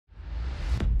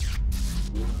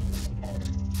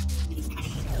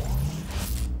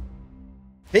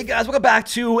Hey guys, welcome back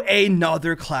to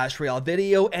another Clash Royale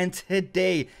video, and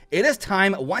today it is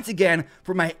time once again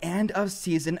for my end of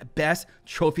season best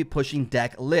trophy pushing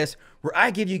deck list, where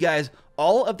I give you guys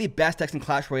all of the best decks in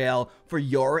Clash Royale for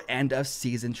your end of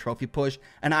season trophy push,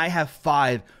 and I have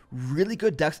 5 really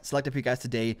good decks selected for you guys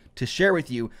today to share with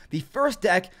you. The first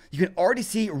deck you can already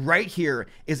see right here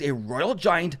is a Royal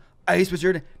Giant Ice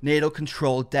Wizard NATO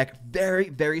control deck. Very,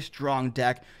 very strong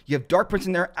deck. You have Dark Prince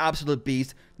in there, absolute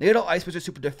beast. NATO Ice Wizard,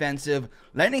 super defensive.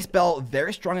 Lightning Spell,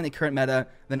 very strong in the current meta.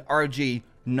 Then RG,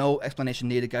 no explanation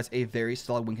needed, guys. A very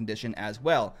solid win condition as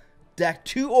well. Deck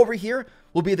 2 over here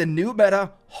will be the new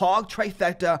meta Hog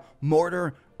Trifecta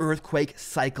Mortar Earthquake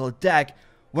Cycle deck.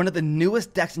 One of the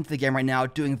newest decks into the game right now,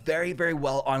 doing very, very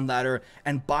well on ladder,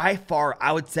 and by far,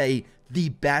 I would say, the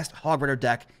best Hog Rider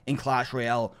deck in Clash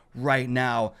Royale right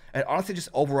now. And honestly, just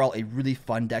overall, a really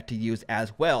fun deck to use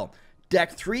as well.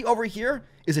 Deck 3 over here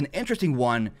is an interesting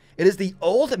one. It is the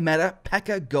old meta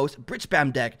Pekka Ghost Bridge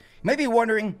Spam deck. You might be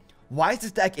wondering, why is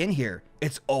this deck in here?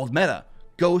 It's old meta.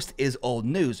 Ghost is old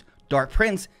news. Dark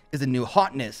Prince is the new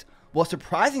hotness. Well,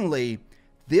 surprisingly,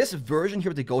 this version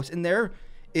here with the Ghost in there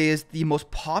is the most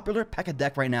popular Pekka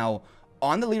deck right now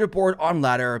on the leaderboard on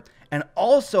ladder, and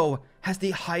also has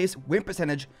the highest win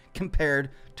percentage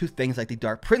compared to things like the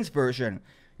Dark Prince version.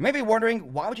 You might be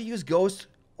wondering, why would you use Ghost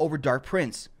over Dark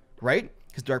Prince, right?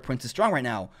 Because Dark Prince is strong right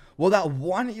now. Well, that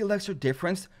one elixir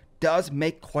difference does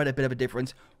make quite a bit of a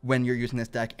difference when you're using this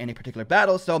deck in a particular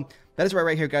battle. So that is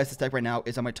right here, guys. This deck right now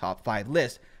is on my top 5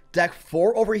 list. Deck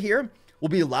 4 over here will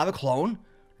be Lava Clone.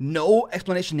 No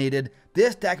explanation needed.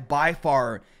 This deck by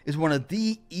far is one of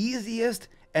the easiest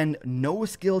and no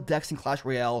skill decks in Clash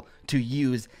Royale to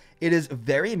use. It is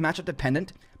very matchup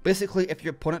dependent. Basically, if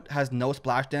your opponent has no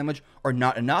splash damage or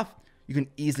not enough, you can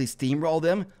easily steamroll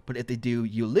them, but if they do,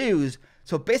 you lose.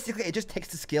 So basically, it just takes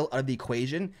the skill out of the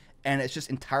equation, and it's just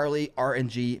entirely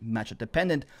RNG matchup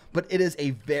dependent. But it is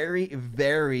a very,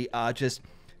 very just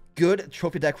good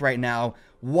trophy deck right now.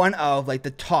 One of like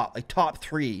the top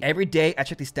 3. Every day I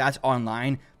check the stats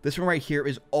online. This one right here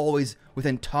is always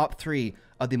within top 3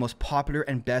 of the most popular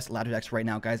and best ladder decks right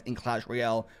now, guys, in Clash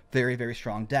Royale. Very, very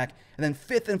strong deck. And then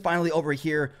 5th and finally over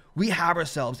here, we have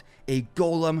ourselves a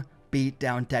Golem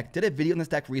beatdown deck. Did a video on this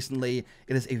deck recently.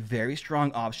 It is a very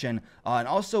strong option, and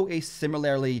also a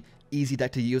similarly easy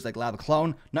deck to use like Lava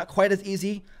Clone. Not quite as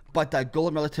easy, but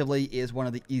Golem relatively is one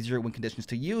of the easier win conditions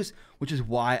to use, which is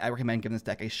why I recommend giving this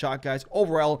deck a shot, guys.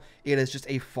 Overall, it is just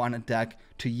a fun deck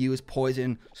to use.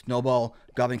 Poison, Snowball,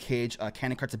 Goblin Cage,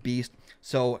 Cannon Cart's a beast,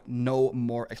 so no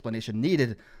more explanation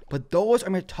needed. But those are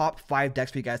my top 5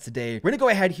 decks for you guys today. We're going to go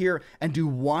ahead here and do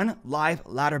one live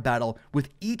ladder battle with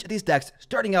each of these decks,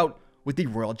 starting out with the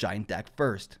Royal Giant deck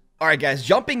first. Alright guys,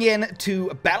 jumping in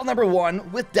to battle number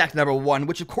 1 with deck number 1,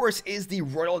 which of course is the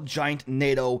Royal Giant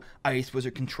NATO Ice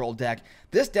Wizard control deck.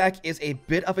 This deck is a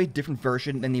bit of a different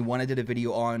version than the one I did a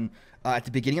video on at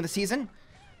the beginning of the season,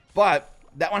 but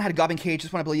that one had Goblin Cage.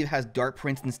 This one I believe has Dark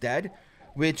Prince instead,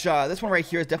 which this one right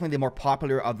here is definitely the more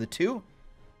popular of the two,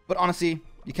 but honestly,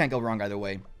 you can't go wrong either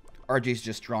way. RG is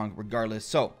just strong regardless.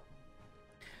 So,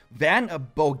 Van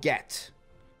Boget,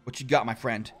 what you got, my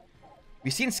friend?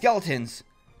 We've seen skeletons.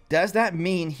 Does that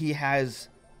mean he has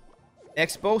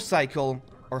Expo Cycle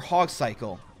or Hog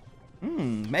Cycle?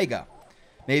 Mega.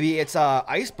 Maybe it's a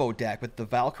Ice Bow deck with the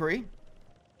Valkyrie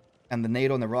and the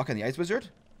NATO and the Rock and the Ice Wizard.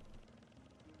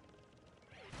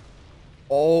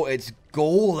 Oh, it's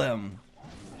Golem.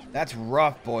 That's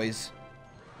rough, boys.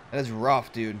 That is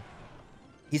rough, dude.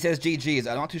 He says GG's.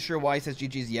 I'm not too sure why he says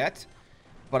GG's yet,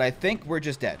 but I think we're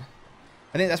just dead.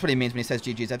 I think that's what he means when he says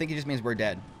GG's. I think he just means we're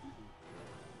dead.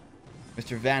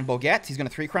 Mr. Van Boget, he's going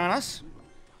to 3-crown us.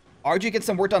 RG gets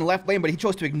some work done left lane, but he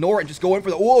chose to ignore it and just go in for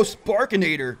the... Oh,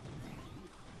 Sparkinator.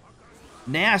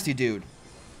 Nasty, dude.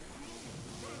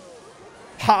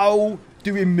 How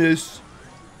do we miss?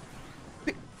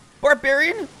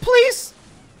 Barbarian, please?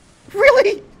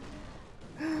 Really?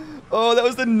 Oh, that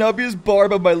was the nubbiest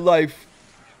barb of my life.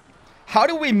 How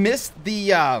do we miss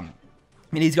the... I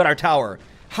mean, he's got our tower.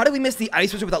 How do we miss the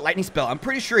Ice Wizard with that lightning spell? I'm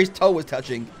pretty sure his toe was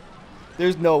touching.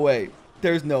 There's no way.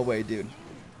 There's no way, dude.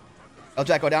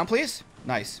 L-Jack, go down, please.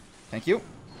 Nice. Thank you.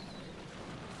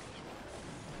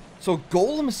 So,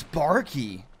 Golem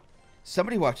Sparky.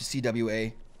 Somebody watches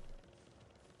CWA.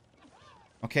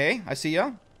 Okay, I see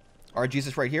ya. RG's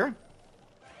is right here.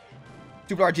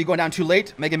 Stupid RG going down too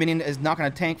late. Mega Minion is not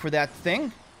going to tank for that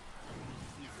thing.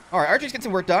 Alright, RG's getting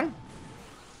some work done.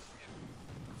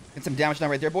 Get some damage done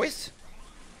right there, boys.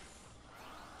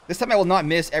 This time I will not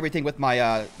miss everything with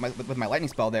my with my lightning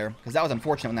spell there, because that was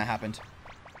unfortunate when that happened.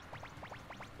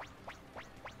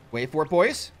 Wait for it,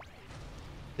 boys.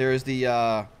 There's the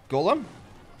Golem.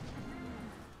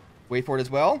 Wait for it as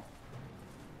well.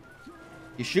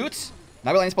 He shoots.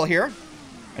 Now we lightning spell here.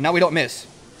 And now we don't miss.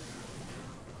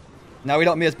 Now we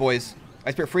don't miss, boys.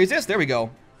 Ice Spirit freezes. There we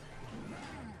go.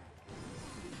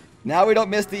 Now we don't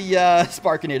miss the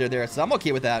Sparkinator there, so I'm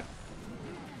okay with that.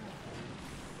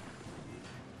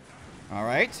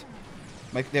 Alright.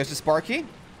 There's the Sparky.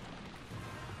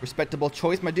 Respectable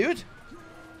choice, my dude.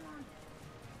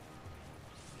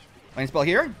 Lightning spell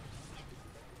here.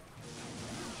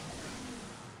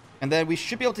 And then we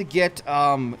should be able to get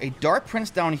a Dark Prince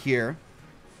down here.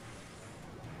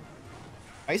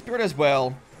 Ice Spirit as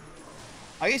well.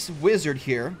 Ice Wizard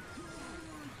here.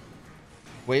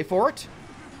 Wait for it.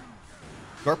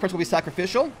 Dark Prince will be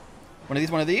sacrificial. One of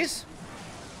these, one of these.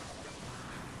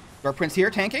 Dark Prince here,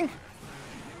 tanking.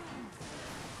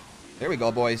 There we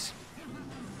go, boys.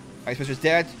 Ice Wizard's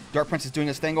dead. Dark Prince is doing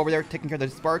his thing over there, taking care of the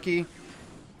Sparky.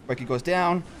 Sparky goes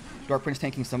down. Dark Prince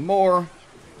tanking some more.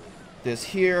 This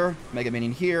here. Mega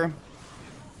Minion here.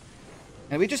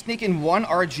 And we just sneak in one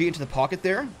RG into the pocket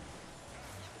there.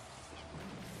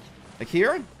 Like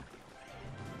here.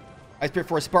 Ice Spirit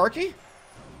for a Sparky.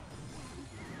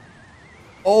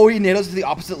 Oh, he nails to the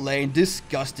opposite lane.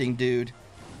 Disgusting, dude.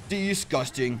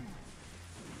 Disgusting.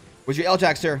 Where's your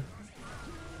L-Jack, sir?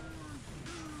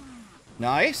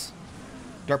 Nice.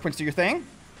 Dark Prince, do your thing.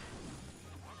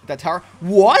 That tower.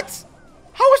 What?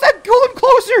 How is that Golem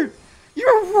closer?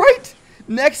 You're right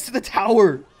next to the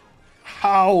tower.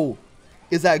 How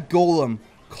is that Golem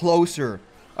closer?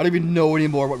 I don't even know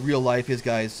anymore what real life is,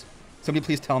 guys. Somebody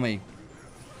please tell me.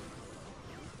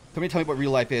 Somebody tell me what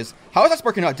real life is. How is that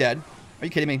Sparky not dead? Are you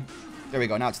kidding me? There we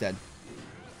go. Now it's dead.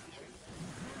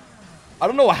 I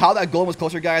don't know how that Golem was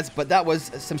closer, guys, but that was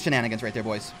some shenanigans right there,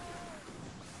 boys.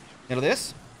 Handle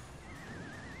this.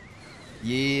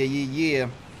 Yeah, yeah, yeah.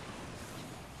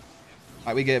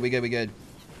 Alright, we good, we good, we good.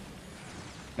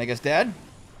 Mega's dead.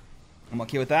 I'm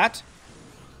okay with that.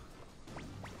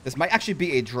 This might actually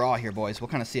be a draw here, boys. We'll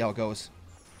kind of see how it goes.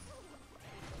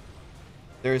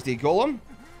 There's the Golem.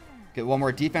 Get one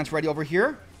more defense ready over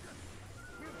here.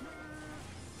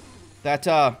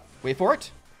 That, wait for it.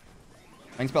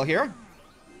 Lightning spell here.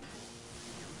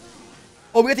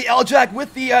 Oh, we got the L-Jack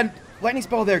with the lightning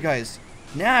spell there, guys.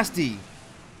 Nasty.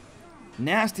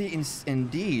 Nasty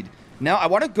indeed. Now, I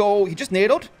want to go... He just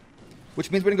nadled,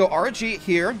 which means we're going to go RG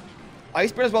here. Ice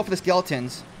Spirit as well for the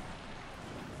skeletons.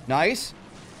 Nice.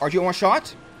 RG one more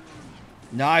shot.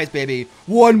 Nice, baby.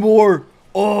 One more.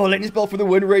 Oh, lightning spell for the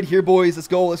win right here, boys. Let's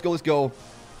go, let's go, let's go.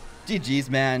 GG's,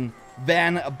 man.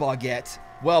 Van Baguette.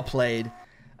 Well played.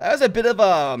 That was a bit of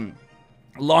a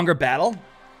longer battle.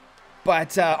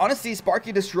 But honestly,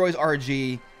 Sparky destroys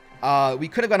RG. We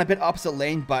could have gone a bit opposite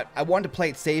lane, but I wanted to play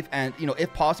it safe and, you know,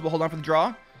 if possible, hold on for the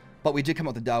draw. But we did come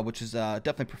out with the dub, which is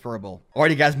definitely preferable.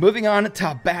 Alrighty, guys, moving on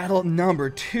to battle number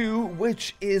 2,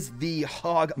 which is the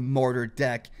Hog Mortar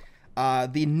deck.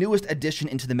 The newest addition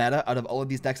into the meta out of all of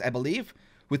these decks, I believe,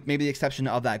 with maybe the exception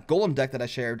of that Golem deck that I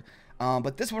shared.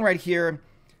 But this one right here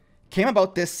came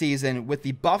about this season with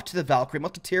the buff to the Valkyrie.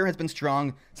 Musketeer has been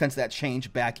strong since that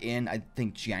change back in, I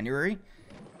think, January.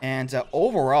 And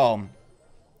overall,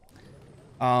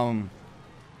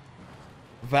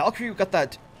 Valkyrie got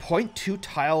that 0.2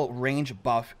 tile range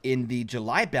buff in the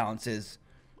July balances,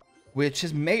 which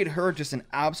has made her just an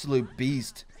absolute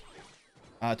beast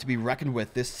to be reckoned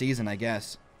with this season, I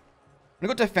guess. I'm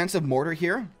going to go defensive mortar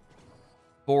here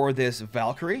for this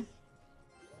Valkyrie.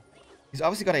 He's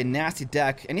obviously got a nasty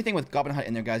deck. Anything with Goblin Hut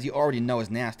in there, guys, you already know is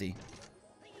nasty.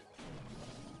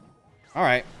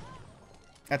 Alright.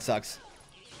 That sucks.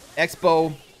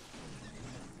 Expo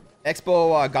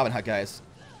Goblin Hut, guys.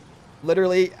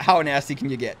 Literally, how nasty can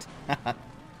you get?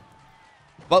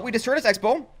 But we destroyed his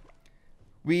Expo.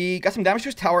 We got some damage to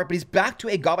his tower, but he's back to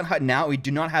a Goblin Hut now. We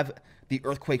do not have the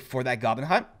Earthquake for that Goblin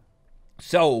Hut.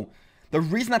 So, the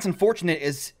reason that's unfortunate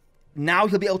is now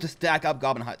he'll be able to stack up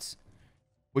Goblin Huts,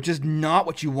 which is not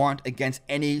what you want against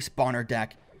any spawner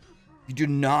deck. You do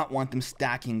not want them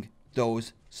stacking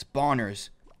those spawners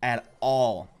at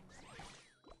all.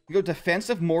 We go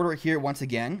defensive mortar here once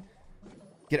again.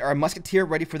 Get our Musketeer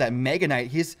ready for that Mega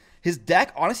Knight. His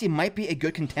deck, honestly, might be a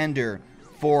good contender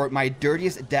for my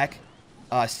dirtiest deck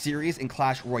series in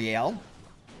Clash Royale.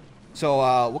 So,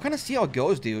 we'll kind of see how it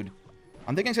goes, dude.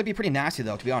 I'm thinking it's going to be pretty nasty,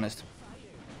 though, to be honest.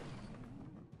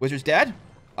 Wizard's dead?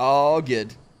 Oh,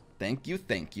 good. Thank you,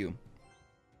 thank you.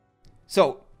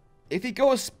 So, if he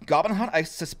goes Goblin Hunt, I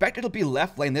suspect it'll be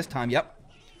left lane this time, yep.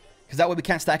 Because that way we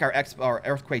can't stack our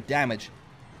Earthquake damage.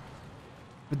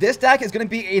 But this deck is going to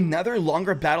be another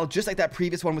longer battle, just like that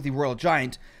previous one with the Royal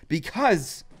Giant,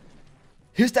 because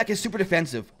His deck is super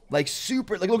defensive. Like,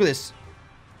 super, like, look at this.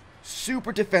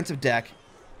 Super defensive deck.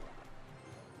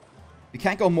 You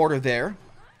can't go Mortar there.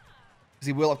 Because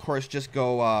he will, of course, just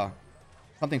go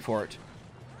something for it.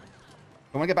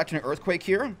 I want to get back to an Earthquake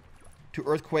here. To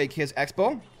Earthquake his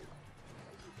Expo.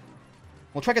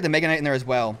 We'll try to get the Mega Knight in there as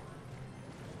well.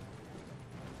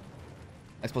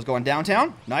 Expo's going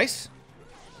downtown. Nice.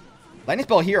 Lightning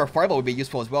Spell here or Fireball would be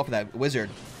useful as well for that Wizard.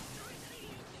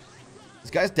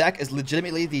 This guy's deck is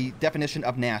legitimately the definition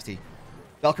of nasty.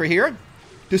 Valkyrie here.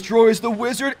 Destroys the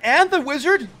Wizard and the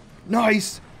Wizard.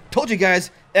 Nice. Told you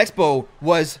guys, Expo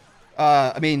was,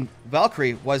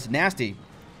 Valkyrie was nasty.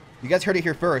 You guys heard it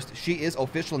here first. She is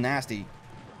official nasty.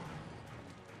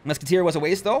 Musketeer was a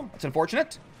waste, though. That's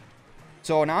unfortunate.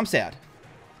 So now I'm sad.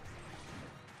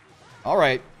 All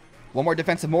right. One more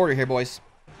defensive mortar here, boys.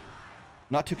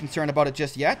 Not too concerned about it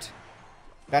just yet.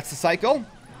 That's the cycle.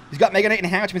 He's got Mega Knight in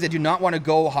hand, which means I do not want to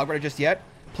go Hog Rider just yet.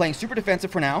 Playing super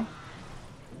defensive for now.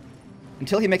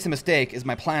 Until he makes a mistake is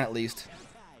my plan, at least.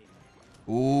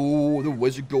 Ooh, the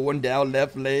Wizard going down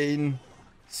left lane.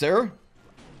 Sir?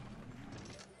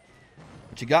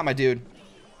 What you got, my dude?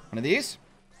 One of these?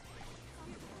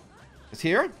 This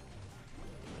here?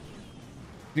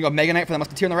 You go Mega Knight for the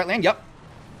Musketeer in the right lane? Yep.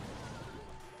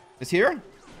 This here?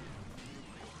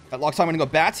 That locks on. I'm going to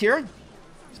go Bats here.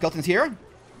 Skeletons here.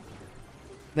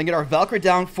 Then get our Valkyrie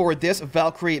down for this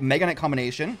Valkyrie Mega Knight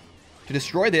combination to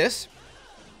destroy this.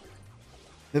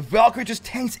 The Valkyrie just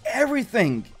tanks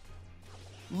everything.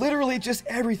 Literally just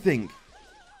everything.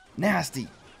 Nasty.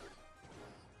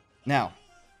 Now.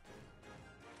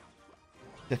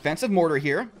 Defensive Mortar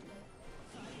here.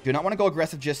 Do not want to go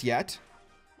aggressive just yet.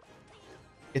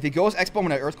 If he goes Expo, I'm going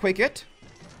to Earthquake it.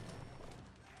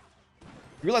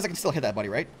 You realize I can still hit that, buddy,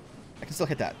 right? I can still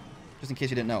hit that. Just in case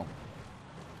you didn't know.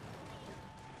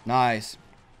 Nice.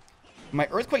 My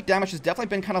Earthquake damage has definitely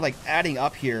been kind of like adding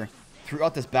up here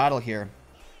throughout this battle here.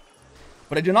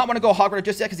 But I do not want to go Hog Rider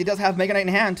just yet because he does have Mega Knight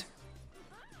in hand.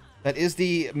 That is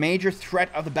the major threat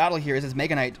of the battle here is his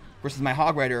Mega Knight versus my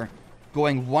Hog Rider.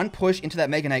 Going one push into that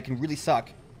Mega Knight can really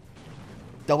suck.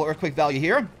 Double Earthquake value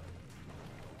here.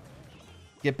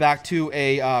 Get back to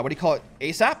a, what do you call it?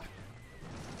 ASAP.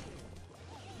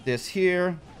 This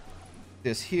here.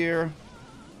 This here.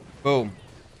 Boom.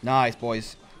 Nice,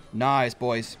 boys. Nice,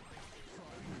 boys.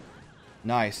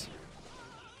 Nice.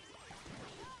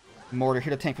 Mortar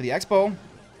here to tank for the Expo.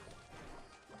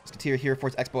 Musketeer here for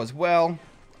its Expo as well.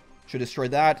 Should destroy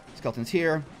that. Skeletons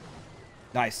here.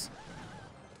 Nice.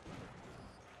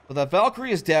 So the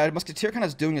Valkyrie is dead. Musketeer kind of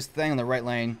is doing his thing on the right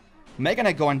lane. Mega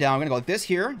Knight going down. I'm going to go this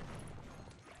here.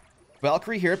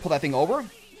 Valkyrie here. Pull that thing over.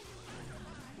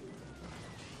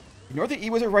 Ignore the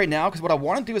E-Wizard right now because what I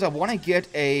want to do is I want to get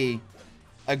a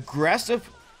aggressive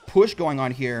push going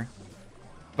on here.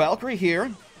 Valkyrie here.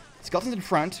 Skeletons in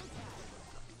front.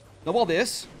 Snowball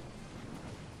this.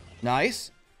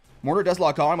 Nice. Mortar does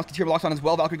lock on. Musketeer locks on as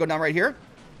well. Valkyrie go down right here.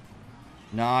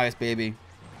 Nice, baby.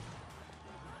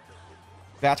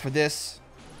 Bats for this.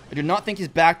 I do not think he's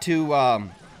back to... Alright,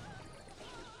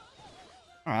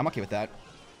 I'm okay with that.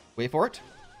 Wait for it.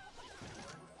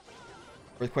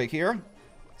 Earthquake here.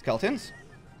 Skeletons.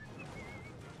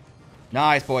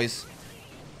 Nice, boys.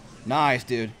 Nice,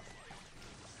 dude.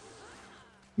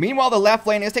 Meanwhile, the left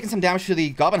lane is taking some damage to the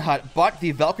Goblin Hut, but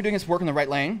the Valkyrie doing its work in the right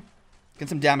lane. Getting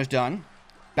some damage done.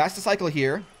 Back to cycle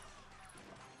here.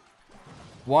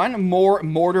 One more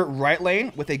Mortar right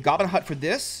lane with a Goblin Hut for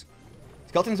this.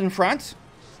 Skeletons in front.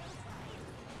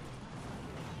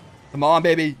 Come on,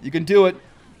 baby. You can do it.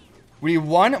 We need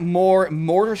one more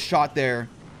Mortar shot there.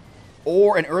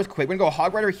 Or an Earthquake. We're going to go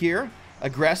Hog Rider here.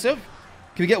 Aggressive.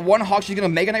 Can we get one Hog? She's going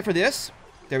to Mega Knight for this.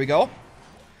 There we go.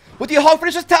 With the Hog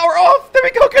finishes tower off. There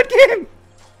we go. Good game.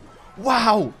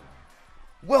 Wow.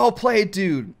 Well played,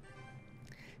 dude.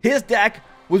 His deck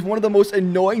was one of the most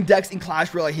annoying decks in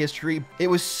Clash Royale history. It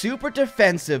was super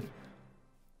defensive,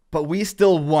 but we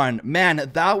still won. Man,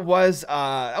 that was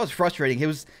frustrating.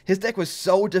 His deck was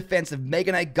so defensive.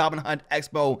 Mega Knight, Goblin Hunt,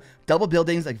 Expo, double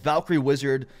buildings like Valkyrie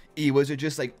Wizard, E-Wizard,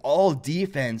 just like all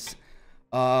defense.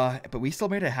 But we still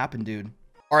made it happen, dude.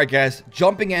 All right, guys,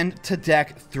 jumping into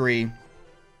deck 3,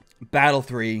 battle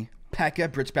 3, Pekka,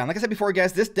 Bridgespam. Like I said before,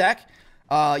 guys, this deck,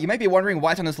 you might be wondering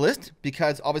why it's on this list,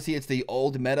 because obviously it's the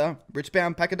old meta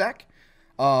Bridgespam Pekka deck.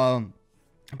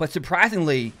 But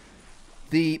surprisingly,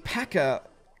 the Pekka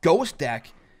Ghost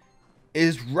deck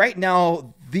is right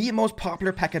now the most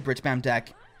popular Pekka Bridgespam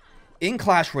deck in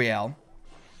Clash Royale,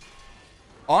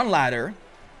 on ladder,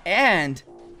 and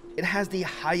it has the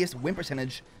highest win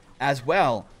percentage as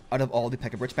well out of all the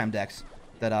Pekka Bridgespam decks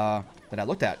that I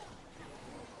looked at.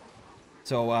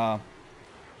 So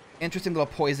Interesting little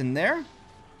poison there.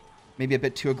 Maybe a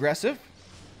bit too aggressive.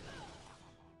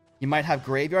 You might have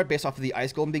Graveyard based off of the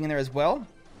Ice Golem being in there as well.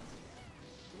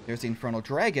 There's the Infernal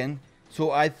Dragon.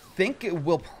 So I think it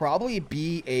will probably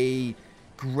be a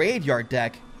Graveyard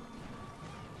deck.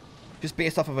 Just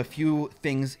based off of a few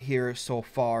things here so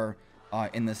far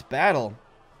in this battle.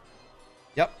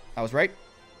 Yep, I was right.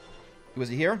 Was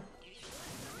he here?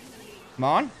 Come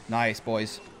on. Nice,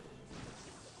 boys.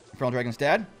 Infernal Dragon's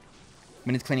dead.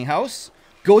 Minions cleaning house.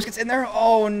 Ghost gets in there.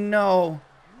 Oh, no.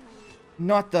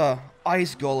 Not the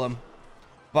Ice Golem.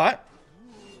 But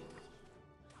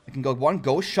I can go one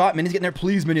Ghost shot. Minions get in there.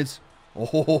 Please, minions.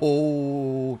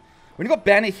 Oh. When you go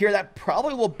Bandit here, that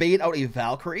probably will bait out a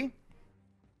Valkyrie.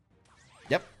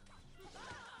 Yep.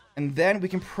 And then we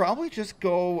can probably just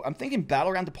go... I'm thinking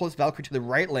Battle Round to pull this Valkyrie to the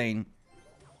right lane.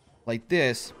 Like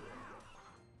this.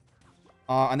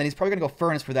 And then he's probably going to go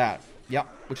Furnace for that. Yep.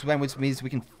 Which means we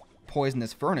can poison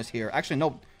this Furnace here. Actually,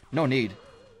 no need.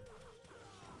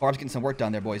 Barb's getting some work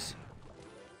done there, boys.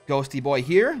 Ghosty boy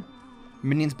here.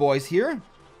 Minions boys here.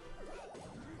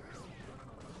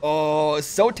 Oh, it's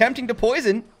so tempting to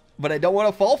poison, but I don't want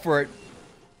to fall for it.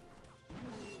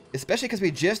 Especially because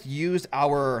we just used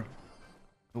our...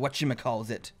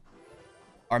 whatchamacallit.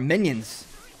 Our minions.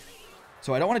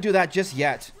 So I don't want to do that just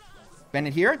yet.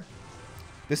 Bandit here.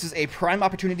 This is a prime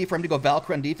opportunity for him to go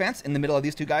Valkyrie on defense in the middle of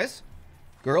these two guys.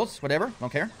 Girls, whatever.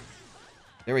 Don't care.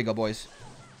 There we go, boys.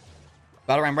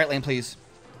 Battle Ram right lane, please.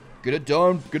 Get it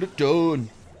done. Get it done.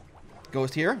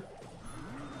 Ghost here.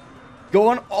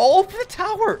 Going all for the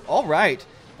tower. All right.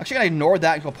 Actually, going to ignore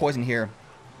that and go poison here.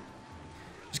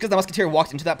 Just because the Musketeer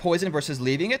walked into that poison versus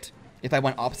leaving it. If I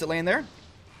went opposite lane there.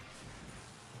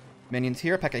 Minions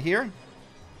here. Pekka here.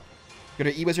 Good.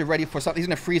 E-Wizard ready for something. He's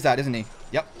going to freeze that, isn't he?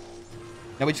 Yep.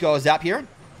 Now we just go zap here.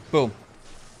 Boom.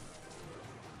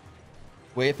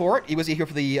 Wait for it. E-Wizard here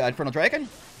for the Infernal Dragon.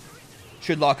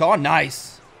 Should lock on.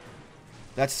 Nice.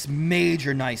 That's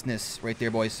major niceness right there,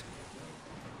 boys.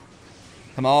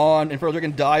 Come on. Infernal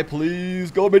Dragon, die, please.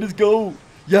 Go, minions, go.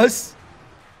 Yes.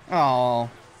 Oh.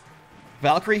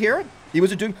 Valkyrie here.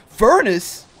 E-Wizard doing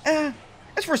Furnace.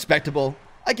 It's respectable.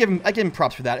 I give him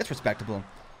props for that. It's respectable.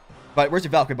 But where's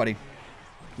your Valkyrie, buddy?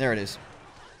 There it is.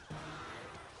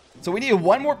 So we need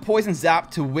one more poison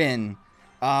zap to win.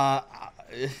 Gonna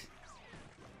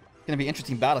be an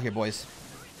interesting battle here, boys.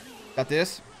 Got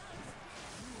this.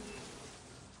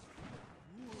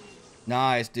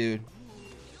 Nice, dude.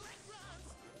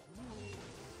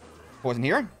 Poison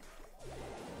here.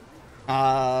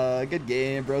 Good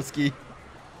game, broski.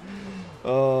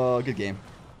 Oh, good game.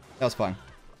 That was fun.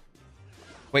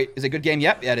 Wait, is it a good game?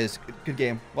 Yep, yeah, it is. Good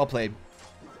game. Well played.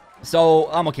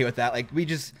 So, I'm okay with that. Like, we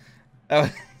just...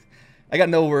 I got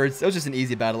no words. It was just an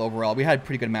easy battle overall. We had a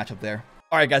pretty good matchup there.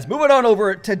 Alright, guys, moving on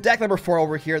over to deck number 4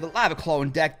 over here, the Lava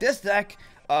Clone deck. This deck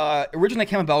originally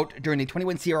came about during the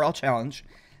 21 CRL challenge,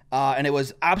 and it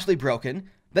was absolutely broken.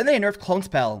 Then they nerfed Clone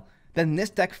Spell. Then this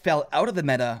deck fell out of the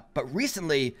meta, but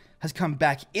recently has come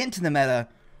back into the meta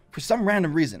for some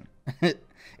random reason.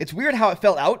 It's weird how it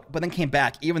fell out, but then came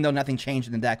back, even though nothing changed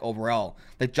in the deck overall.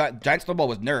 The Giant Snowball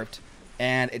was nerfed,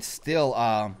 and it still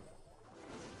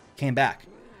came back.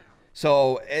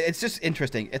 So it's just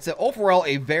interesting. It's overall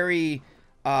a very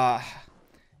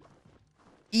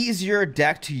easier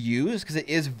deck to use because it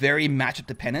is very matchup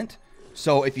dependent.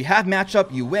 So if you have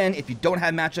matchup, you win. If you don't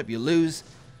have matchup, you lose.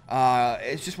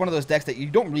 It's just one of those decks that you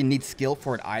don't really need skill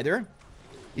for it either.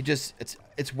 You just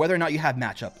it's whether or not you have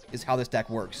matchup is how this deck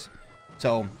works.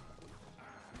 So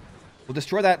we'll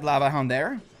destroy that Lava Hound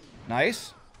there.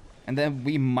 Nice. And then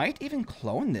we might even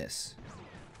clone this.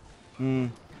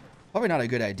 Probably not a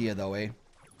good idea though, eh?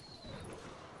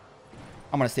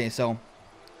 I'm gonna say so.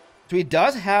 So he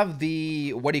does have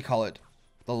the, what do you call it?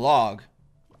 The log.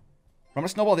 I'm gonna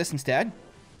snowball this instead.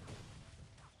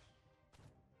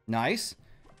 Nice.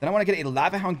 Then I want to get a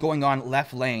Lava Hound going on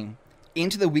left lane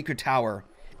into the weaker tower.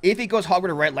 If he goes Hogwarts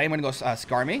to right lane, I'm going to go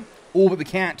Scar me. Oh, but we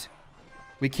can't.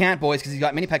 We can't, boys, because he's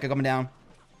got Mini Pekka coming down.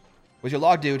 Where's your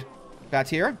log, dude? That's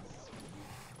here.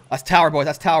 That's tower, boys.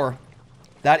 That's tower.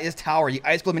 That is tower. The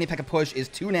Ice Golem Mini Pekka push is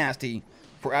too nasty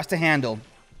for us to handle.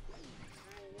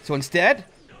 So instead,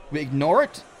 we ignore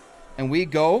it, and we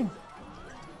go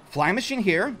Flying Machine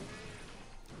here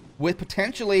with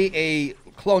potentially a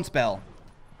Clone Spell.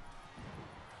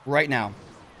 Right now.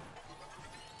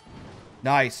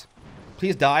 Nice.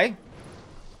 Please die.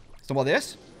 Snowball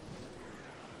this.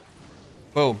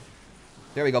 Boom.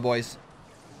 There we go, boys.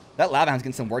 That Lava Hound's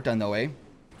getting some work done, though, eh?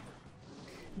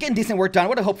 Getting decent work done. I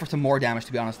would have hoped for some more damage,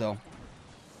 to be honest, though.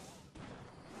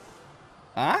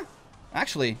 Huh?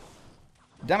 Actually,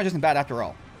 damage isn't bad after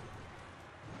all.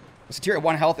 Satyr at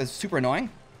 1 health is super annoying.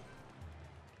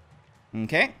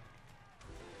 Okay.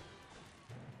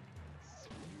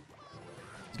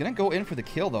 He's gonna go in for the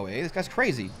kill, though, eh? This guy's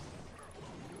crazy.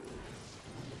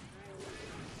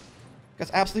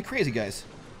 That's absolutely crazy, guys.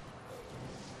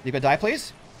 You gonna die,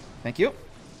 please? Thank you.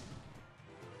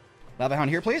 Lava Hound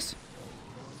here, please.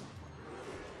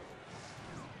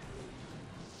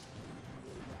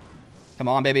 Come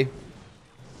on, baby.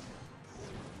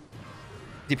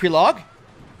 The pre-log?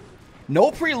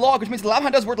 No pre-log, which means the Lava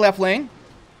Hound does work left lane.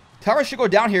 Tower should go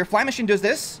down here. Flying Machine does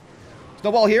this.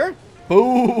 Snowball here.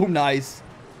 Boom. Nice.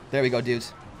 There we go,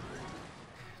 dudes.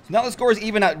 So now the score is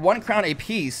even at 1 crown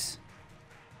apiece.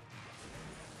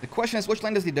 The question is, which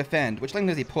lane does he defend? Which lane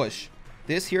does he push?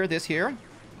 This here, this here.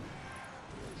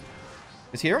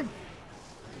 This here.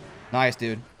 Nice,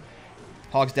 dude.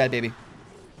 Hog's dead, baby.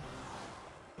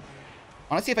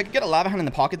 Honestly, if I could get a Lava Hound in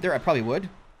the pocket there, I probably would.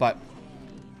 But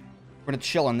we're going to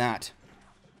chill on that.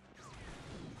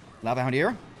 Lava Hound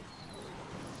here.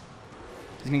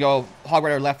 He's going to go Hog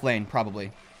Rider left lane,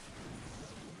 probably.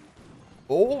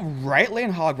 Oh, right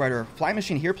lane Hog Rider. Flying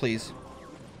Machine here, please.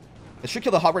 This should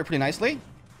kill the Hog Rider pretty nicely.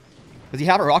 Does he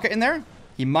have a rocket in there?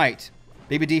 He might.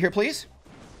 Baby D here, please.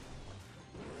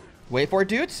 Wait for it,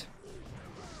 dudes.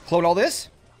 Clone all this.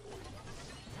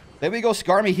 There we go,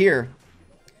 Scar me here.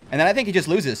 And then I think he just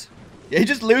loses. Yeah, he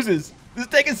just loses. This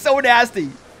deck is so nasty.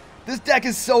 This deck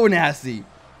is so nasty.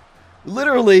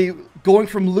 Literally going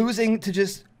from losing to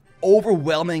just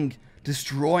overwhelming,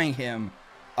 destroying him.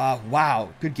 Wow.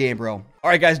 Good game, bro. All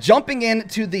right, guys. Jumping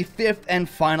into the 5th and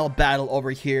final battle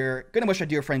over here. Gonna wish our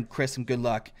dear friend Chris some good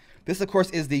luck. This, of course,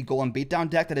 is the Golem Beatdown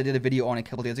deck that I did a video on a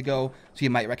couple days ago, so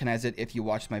you might recognize it if you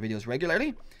watch my videos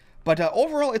regularly. But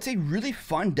overall, it's a really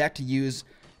fun deck to use.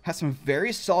 Has some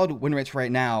very solid win rates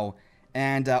right now.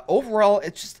 And overall,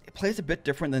 it plays a bit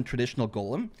different than traditional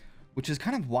Golem, which is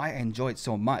kind of why I enjoy it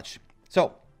so much.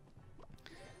 So,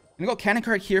 I'm going to go cannon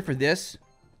card here for this.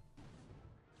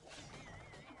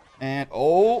 And,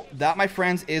 oh, that, my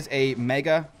friends, is a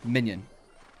Mega Minion.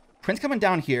 Prince coming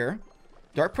down here.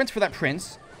 Dark Prince for that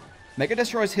Prince. Mega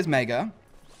destroys his Mega.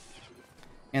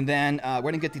 And then we're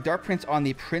going to get the Dark Prince on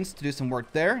the Prince to do some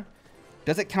work there.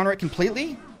 Does it counter it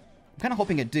completely? I'm kind of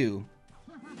hoping it do.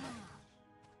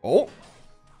 Oh.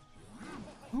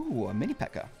 Ooh, a mini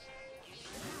Pekka.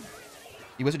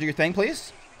 You wizard do your thing,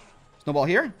 please. Snowball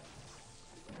here.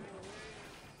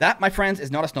 That, my friends,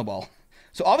 is not a snowball.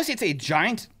 So obviously it's a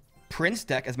giant Prince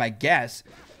deck as my guess.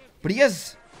 But he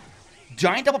has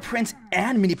giant double Prince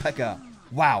and mini Pekka.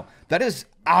 Wow, that is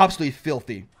absolutely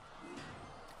filthy.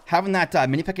 Having that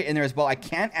mini Pekka in there as well. I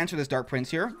can't answer this Dark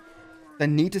Prince here. I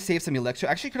need to save some Electro.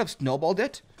 Actually, could have snowballed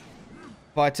it.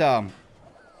 But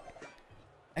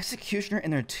Executioner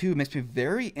in there too makes me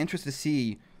very interested to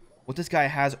see what this guy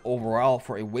has overall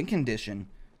for a win condition.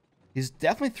 He's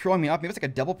definitely throwing me off. Maybe it's like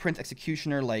a double Prince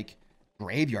Executioner, like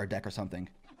graveyard deck or something.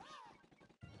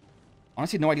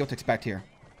 Honestly, no idea what to expect here.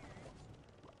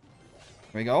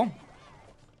 There we go.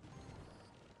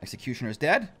 Executioner's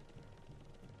dead.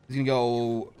 He's gonna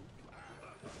go.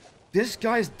 This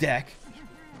guy's deck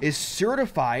is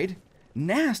certified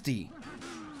nasty.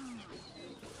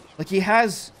 Like, he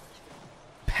has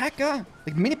Pekka,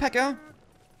 like mini Pekka,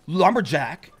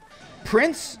 Lumberjack,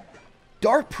 Prince,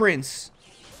 Dark Prince.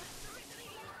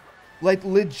 Like,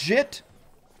 legit,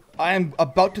 I am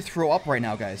about to throw up right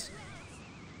now, guys.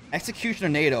 Executioner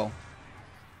NATO.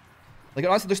 Like, it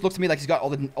honestly just looks to me like he's got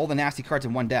all the nasty cards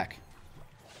in one deck.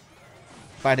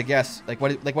 If I had to guess, like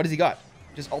what has he got?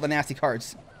 Just all the nasty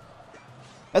cards.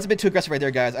 That's a bit too aggressive right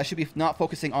there, guys. I should be not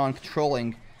focusing on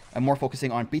controlling and more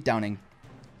focusing on beatdowning.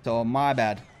 So, my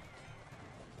bad.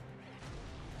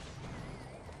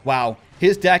 Wow.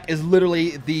 His deck is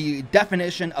literally the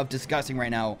definition of disgusting right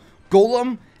now.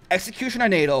 Golem, Executioner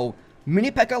NATO,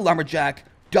 Mini Pekka Lumberjack,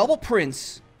 Double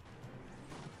Prince.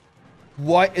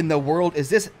 What in the world? Is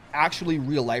this actually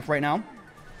real life right now?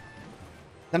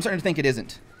 I'm starting to think it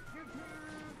isn't.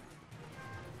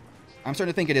 I'm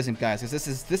starting to think it isn't, guys. Because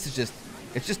this is just...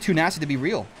 It's just too nasty to be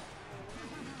real.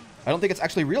 I don't think it's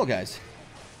actually real, guys.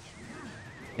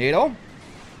 NATO.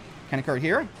 Cannon card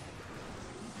here.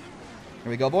 Here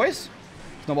we go, boys.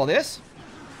 Snowball this.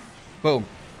 Boom.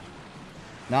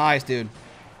 Nice, dude.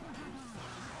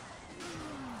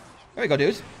 There we go,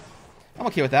 dudes. I'm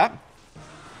okay with that.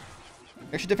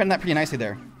 I should defend that pretty nicely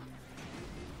there.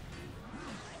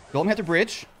 Golem had to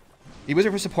bridge. He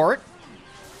wizard for support.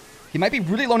 He might be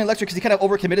really low in Electric because he kind of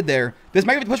overcommitted there. This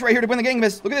might be the push right here to win the game,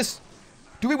 guys. Look at this.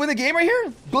 Do we win the game right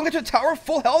here? Going into the tower,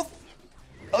 full health.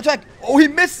 Jack. Oh, he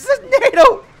misses his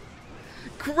NATO.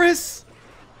 Chris.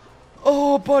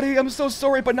 Oh, buddy, I'm so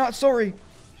sorry, but not sorry.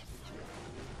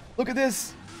 Look at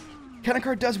this. Cannon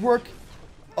card does work.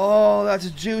 Oh,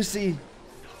 that's juicy.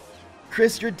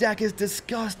 Chris, your deck is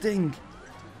disgusting.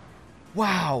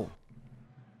 Wow.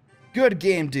 Good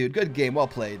game, dude. Good game. Well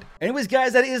played. Anyways,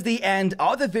 guys, that is the end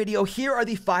of the video. Here are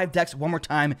the 5 decks one more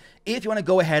time if you want to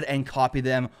go ahead and copy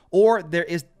them, or there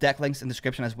is deck links in the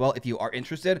description as well if you are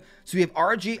interested. So we have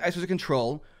RG Ice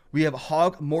Control, we have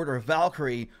Hog Mortar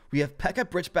Valkyrie, we have Pekka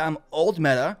Bridgebam old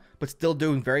meta, but still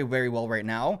doing very, very well right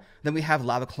now. Then we have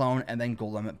Lava Clone and then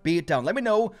Golem Beatdown. Let me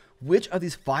know which of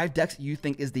these 5 decks you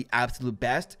think is the absolute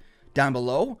best down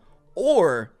below,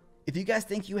 or if you guys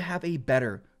think you have a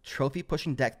better trophy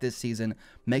pushing deck this season,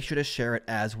 make sure to share it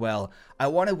as well. I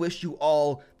want to wish you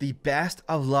all the best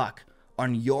of luck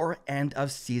on your end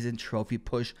of season trophy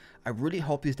push. I really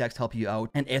hope these decks help you out,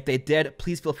 and if they did,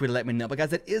 please feel free to let me know. But guys,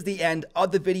 that is the end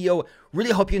of the video.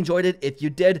 Really hope you enjoyed it. If you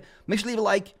did, make sure to leave a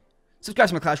like, subscribe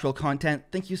to my Clash Royale content.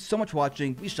 Thank you so much for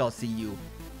watching. We shall see you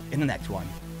in the next one.